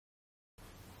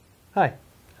Hi.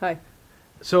 Hi.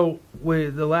 So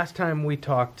the last time we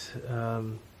talked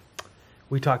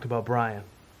about Brian.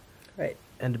 Right.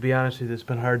 And to be honest with you, it's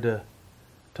been hard to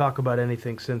talk about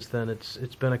anything since then.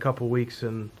 It's been a couple weeks,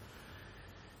 and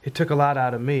it took a lot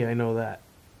out of me. I know that.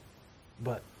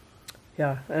 But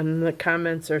yeah, and the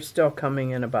comments are still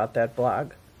coming in about that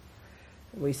blog.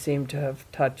 We seem to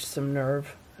have touched some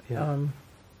nerve, yeah.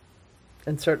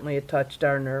 And certainly it touched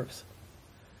our nerves.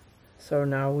 So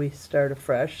now we start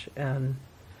afresh and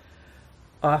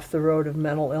off the road of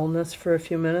mental illness for a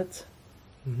few minutes.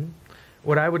 Mm-hmm.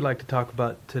 What I would like to talk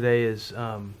about today is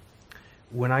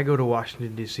when I go to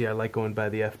Washington, D.C., I like going by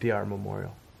the FDR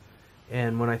Memorial.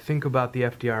 And when I think about the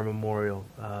FDR Memorial,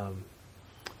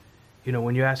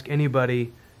 when you ask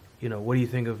anybody, what do you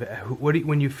think of,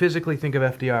 when you physically think of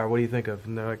FDR, what do you think of?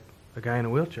 And they're like, a guy in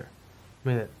a wheelchair. I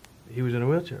mean, he was in a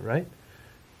wheelchair, right?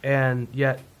 And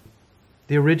yet,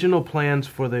 the original plans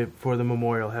for the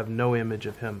memorial have no image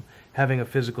of him having a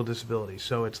physical disability,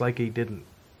 so it's like he didn't,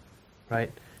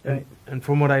 right? Right. And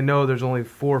from what I know, there's only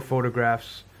 4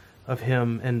 photographs of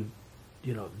him, and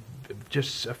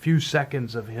just a few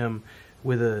seconds of him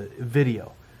with a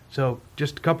video. So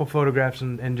just a couple photographs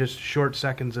and just short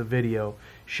seconds of video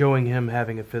showing him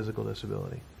having a physical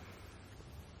disability.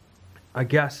 I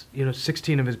guess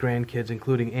 16 of his grandkids,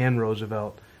 including Anna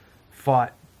Roosevelt,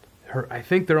 fought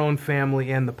their own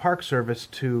family and the Park Service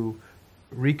to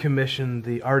recommission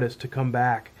the artist to come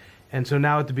back. And so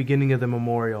now at the beginning of the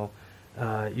memorial,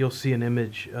 you'll see an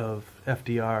image of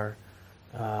FDR,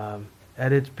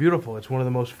 and it's beautiful. It's one of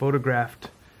the most photographed.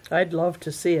 I'd love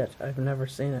to see it. I've never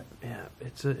seen it. Yeah,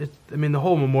 I mean, the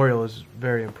whole memorial is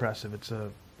very impressive. It's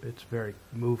very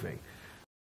moving.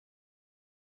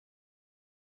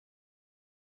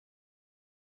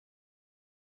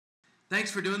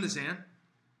 Thanks for doing this, Ann.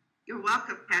 You're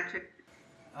welcome, Patrick.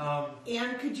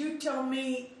 Ann, could you tell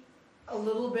me a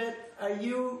little bit? Are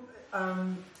you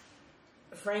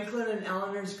Franklin and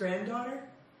Eleanor's granddaughter?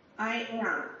 I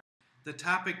am. The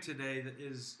topic today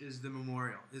is the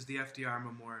memorial, is the FDR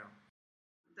Memorial.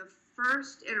 The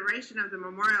first iteration of the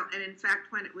memorial, and in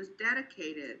fact when it was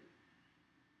dedicated,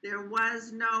 there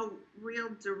was no real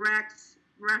direct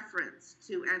reference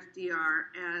to FDR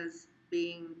as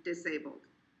being disabled.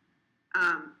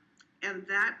 And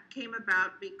that came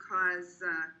about because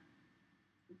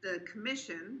the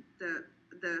commission, the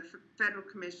federal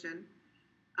commission,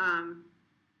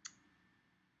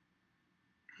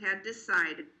 had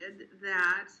decided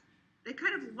that they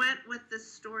kind of went with the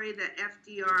story that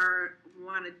FDR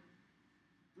wanted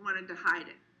to hide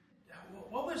it.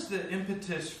 What was the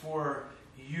impetus for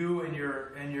you and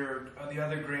the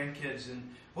other grandkids,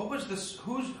 and what was this?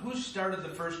 Who started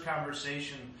the first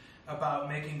conversation about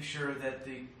making sure that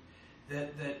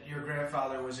that your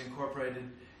grandfather was incorporated,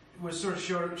 was sort of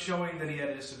showing that he had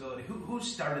a disability? Who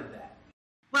started that?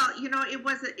 Well, it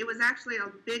was actually a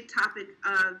big topic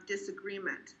of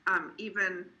disagreement,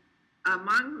 even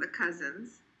among the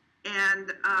cousins.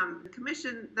 And the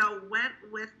commission, though, went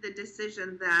with the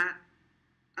decision that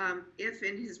if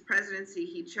in his presidency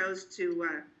he chose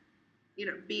to,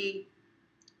 be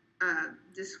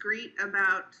discreet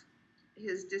about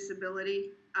his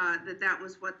disability, that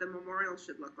was what the memorial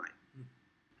should look like.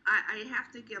 I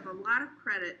have to give a lot of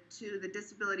credit to the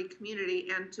disability community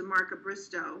and to Mark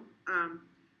Abristow,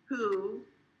 who,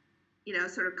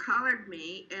 sort of collared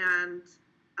me and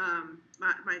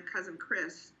my cousin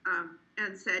Chris,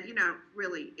 and said,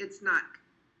 really, it's not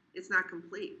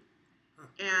complete. Huh.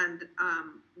 And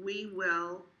we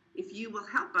will, if you will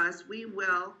help us, we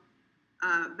will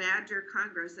badger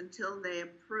Congress until they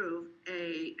approve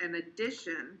an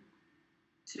addition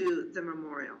to the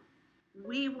memorial.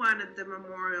 We wanted the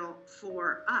memorial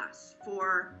for us,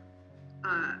 for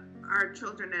our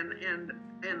children and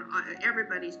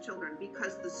everybody's children,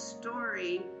 because the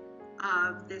story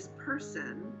of this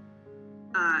person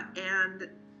and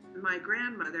my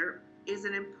grandmother is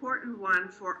an important one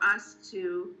for us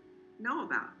to know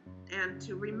about and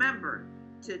to remember,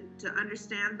 to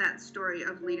understand that story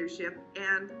of leadership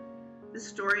and the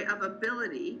story of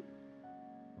ability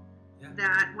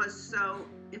that was so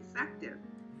effective.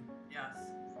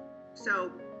 Yes.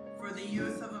 So for the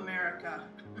youth of America.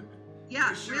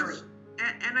 Yeah, sure. Really.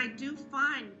 And I do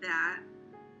find that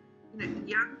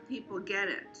young people get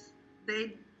it.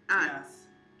 They yes.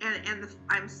 And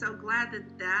I'm so glad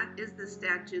that is the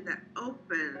statue that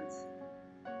opens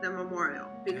the memorial,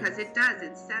 because it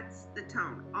sets the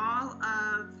tone. All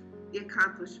of the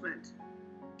accomplishment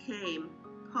came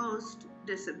post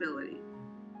disability.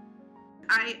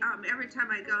 Every time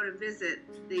I go to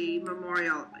visit the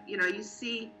memorial, you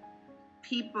see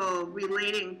people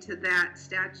relating to that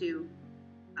statue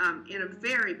in a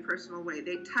very personal way.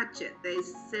 They touch it, they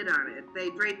sit on it, they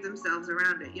drape themselves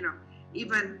around it,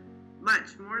 even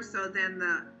much more so than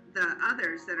the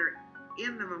others that are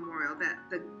in the memorial, that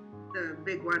the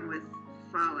big one with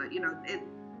Fala,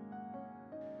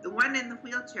 the one in the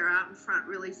wheelchair out in front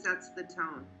really sets the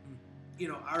tone.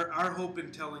 Our hope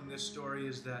in telling this story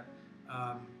is that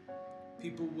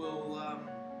people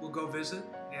will go visit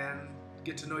and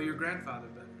get to know your grandfather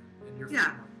better and your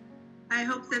family. I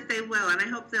hope that they will, and I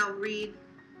hope they'll read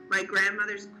my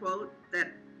grandmother's quote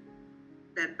that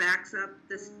backs up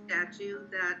the statue,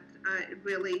 that it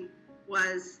really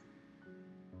was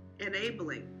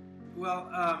enabling. Well,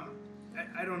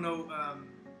 I don't know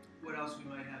what else we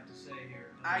might have to say here.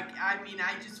 I mean,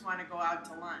 I just want to go out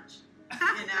to lunch,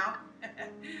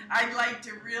 I'd like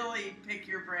to really pick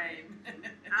your brain.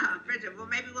 Brigid, well,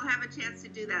 maybe we'll have a chance to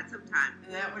do that sometime.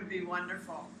 That would be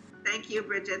wonderful. Thank you,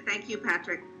 Brigid. Thank you,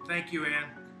 Patrick. Thank you, Ann.